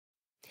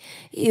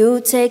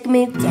You take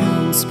me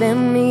down,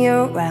 spin me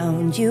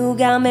around. You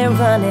got me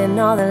running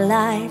all the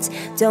lights.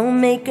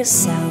 Don't make a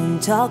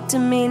sound, talk to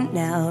me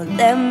now.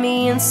 Let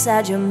me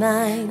inside your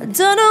mind. I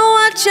don't know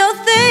what you're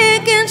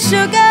thinking,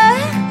 sugar,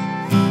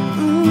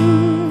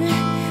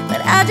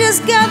 but I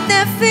just got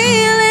that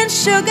feeling,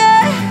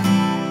 sugar.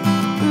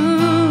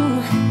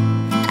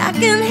 I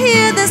can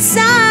hear the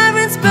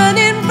sirens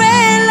burning,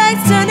 red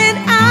lights turning.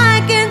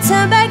 I can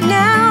turn back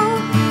now.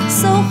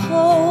 So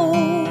hold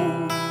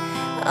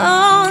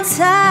on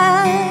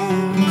tight.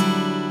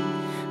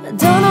 I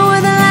don't know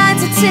where the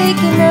lights are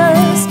taking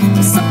us,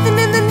 but something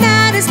in the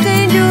night is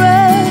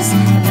dangerous.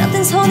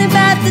 Nothing's holding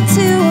back the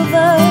two of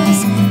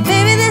us.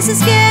 Maybe this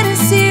is getting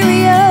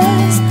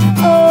serious.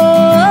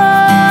 Oh,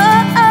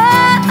 oh,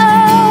 oh,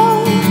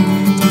 oh.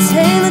 To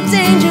tame the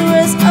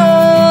dangerous.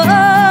 Oh,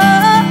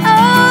 oh,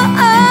 oh,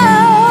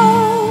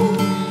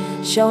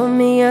 oh. Show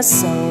me your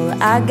soul,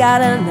 I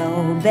gotta know.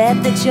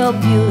 Bet that you're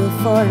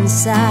beautiful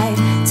inside.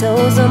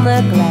 Toes on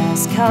the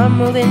glass, car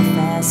moving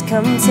fast.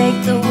 Come take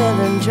the wheel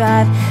and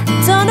drive.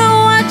 Don't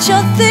know what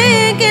you're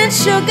thinking,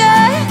 sugar,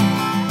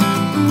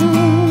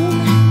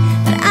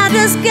 but I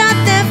just got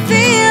that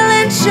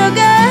feeling,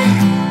 sugar.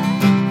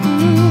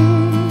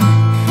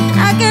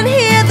 I can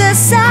hear the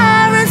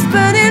sirens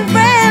burning,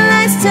 red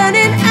lights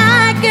turning.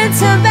 I can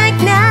turn back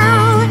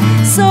now.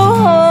 So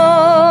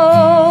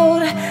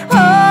hold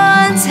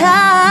on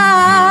tight.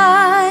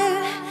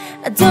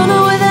 I don't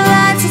know where the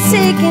lights are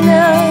taking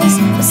us,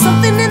 but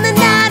something in the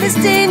night is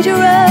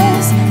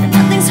dangerous, and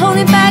nothing's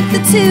holding back the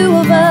two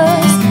of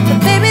us.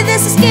 But baby,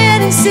 this is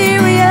getting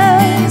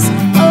serious.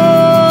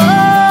 Oh,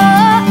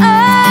 oh,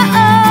 oh,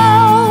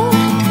 oh.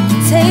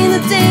 Tame the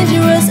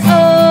dangerous. Oh,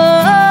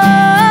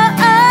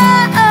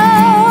 oh,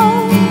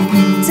 oh.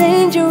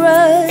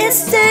 Dangerous.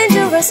 It's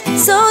dangerous,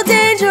 so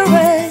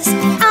dangerous.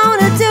 I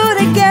wanna do it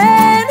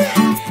again.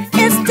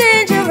 It's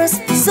dangerous,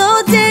 so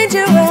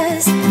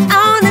dangerous. I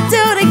wanna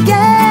do it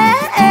again.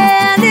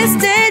 It's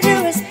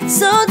dangerous,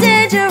 so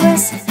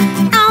dangerous.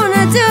 I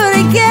wanna do it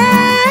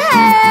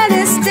again.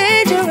 It's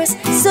dangerous,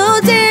 so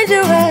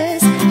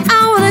dangerous. I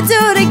wanna do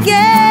it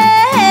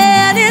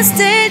again. It's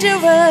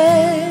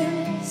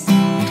dangerous.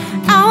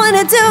 I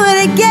wanna do it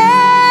again.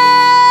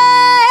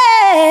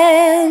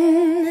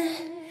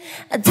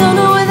 I don't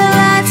know where the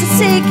lights are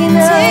taking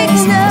us,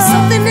 but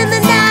something in the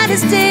night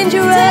is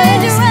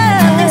dangerous.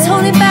 Nothing's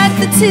holding back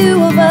the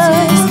two of us.